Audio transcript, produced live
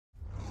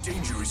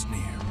Danger is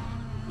near.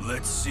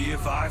 Let's see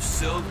if I've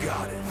still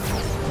got it.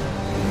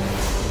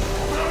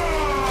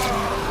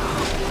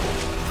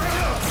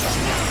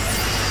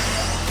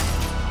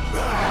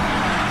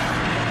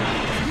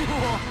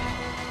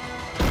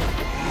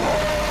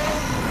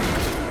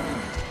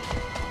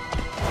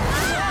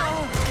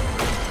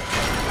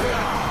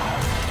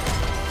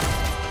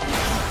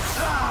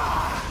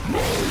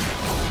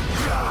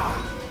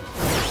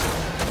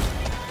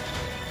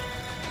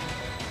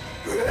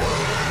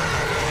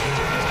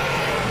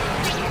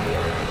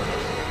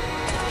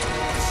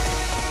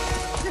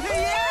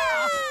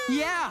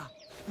 Yeah!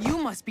 You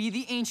must be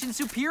the ancient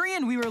Superior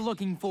we were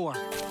looking for.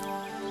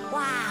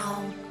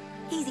 Wow.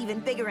 He's even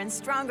bigger and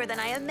stronger than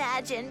I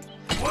imagined.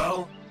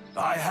 Well,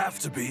 I have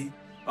to be.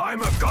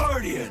 I'm a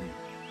guardian.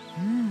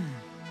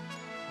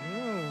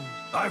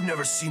 I've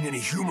never seen any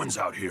humans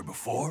out here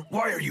before.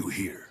 Why are you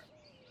here?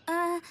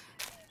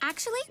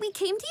 Actually, we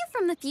came to you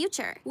from the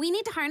future. We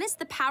need to harness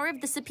the power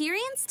of the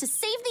Superiors to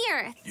save the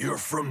Earth. You're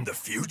from the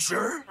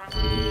future?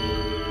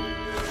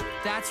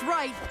 That's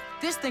right.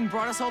 This thing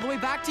brought us all the way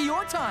back to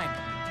your time.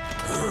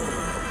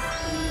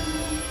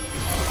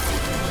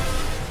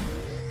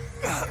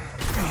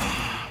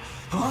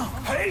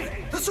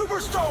 Hey, the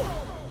Superstone!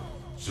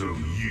 So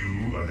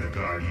you are the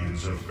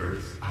Guardians of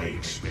Earth? I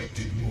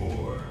expected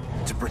more.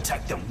 To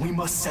protect them, we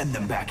must send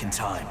them back in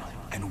time.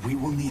 And we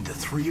will need the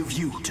three of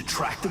you to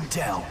track them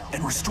down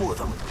and restore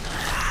them.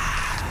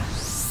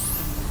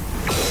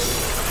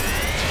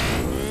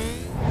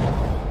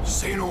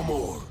 Say no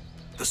more.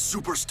 The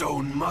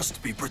Superstone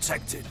must be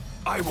protected.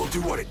 I will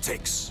do what it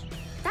takes.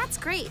 That's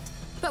great.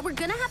 But we're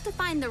gonna have to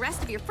find the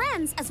rest of your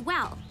friends as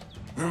well.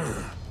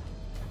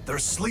 They're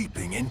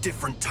sleeping in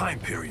different time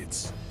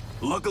periods.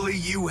 Luckily,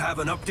 you have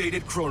an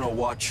updated chrono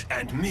watch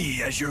and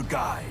me as your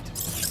guide.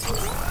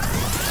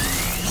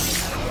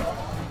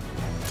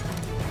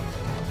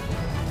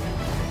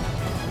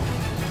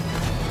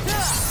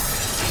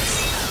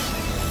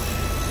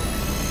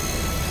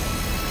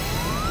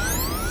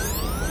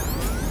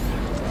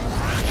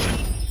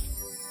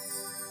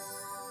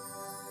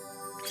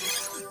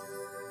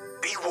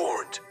 Be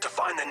warned, to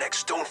find the next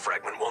stone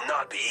fragment will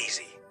not be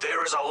easy.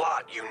 There is a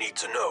lot you need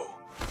to know.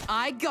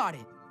 I got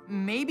it.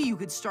 Maybe you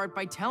could start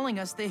by telling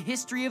us the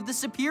history of the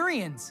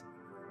Superiors.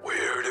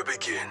 Where to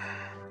begin?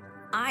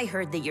 I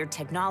heard that your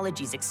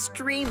technology's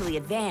extremely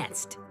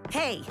advanced.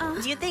 Hey,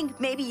 do you think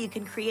maybe you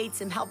can create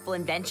some helpful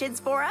inventions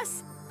for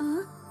us?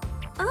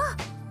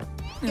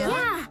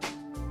 Yeah.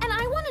 And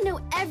I want to know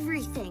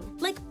everything.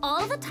 Like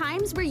all the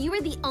times where you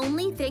were the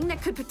only thing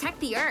that could protect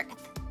the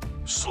Earth.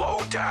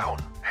 Slow down.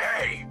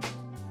 Hey!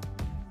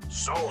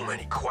 So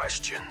many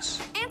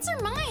questions. Answer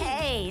mine.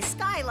 Hey,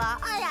 Skyla,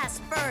 I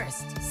asked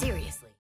first. Seriously.